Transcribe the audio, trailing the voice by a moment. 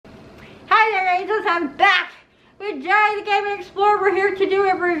Hi there, angels. I'm back with Jay, the Gaming Explorer. We're here to do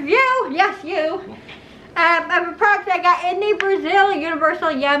a review. Yes, you. Of a product I got in the Brazil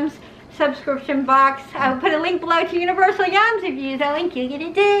Universal Yums subscription box. I will put a link below to Universal Yums. If you use that link, you get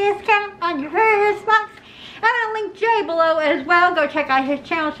a discount on your first box. I'm going to link Jay below as well. Go check out his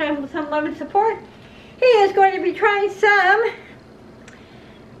channel, show him some love and support. He is going to be trying some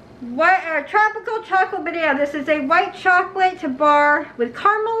tropical chocolate banana. This is a white chocolate bar with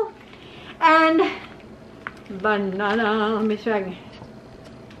caramel and banana. Let me see if I can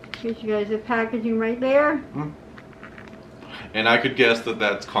get you guys the packaging right there. And I could guess that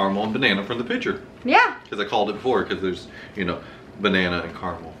that's caramel and banana from the picture. Yeah. Because I called it before, because there's, you know, banana and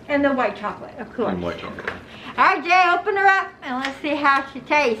caramel. And the white chocolate, of course. And white chocolate. Alright, Jay, open her up and let's see how she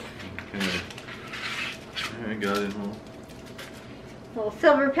tastes. Okay. I got it. Little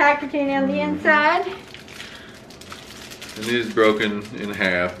silver packaging on the inside. It is broken in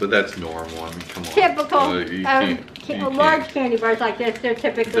half, but that's normal. I mean, come on. Typical large candy bars like this, they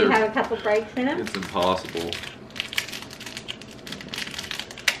typically have a couple breaks in them. It's impossible.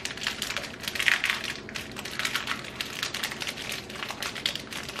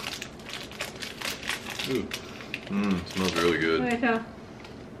 Ooh. Smells really good.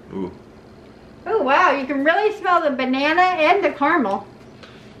 Ooh. Oh wow, you can really smell the banana and the caramel.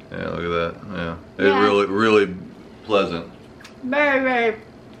 Yeah, look at that. Yeah. It's really pleasant. Very,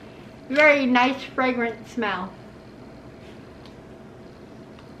 very nice fragrant smell.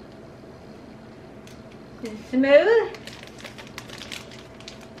 It's smooth.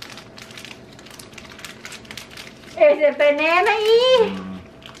 Is it banana-y?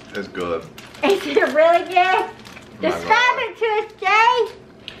 It's good. Is it really good? Describe it to us, Jay.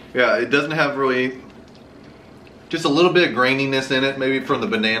 Yeah, it doesn't have really, just a little bit of graininess in it, maybe from the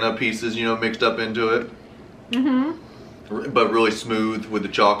banana pieces, you know, mixed up into it. But really smooth with the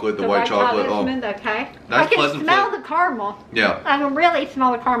chocolate, the white chocolate. Oh, smooth, okay. Nice, I can pleasant smell the caramel. Yeah. I can really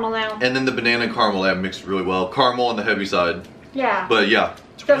smell the caramel now. And then the banana and caramel have mixed really well. Caramel on the heavy side. Yeah. But yeah,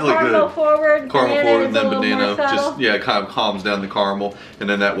 it's so really caramel good. Forward, caramel forward, and then banana just, yeah, it kind of calms down the caramel. And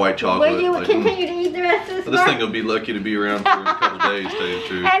then that white chocolate. Will you continue to eat the rest of this? This thing will be lucky to be around for a couple days, to tell you the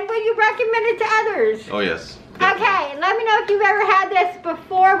truth. And will you recommend it to others? Oh, yes. Definitely. Okay, let me know if you've ever had this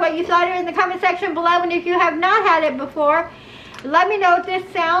before, what you thought of it in the comment section below. And if you have not had it before, let me know if this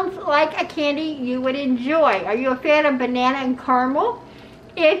sounds like a candy you would enjoy. Are you a fan of banana and caramel?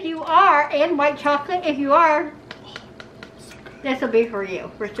 If you are, and white chocolate, if you are, this will be for you,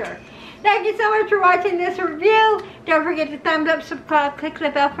 for sure. Thank you so much for watching this review. Don't forget to thumbs up, subscribe, click the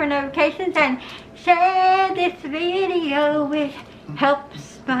bell for notifications, and share this video. It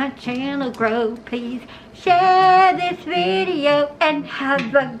helps my channel grow. Please share this video and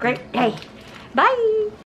have a great day. Bye.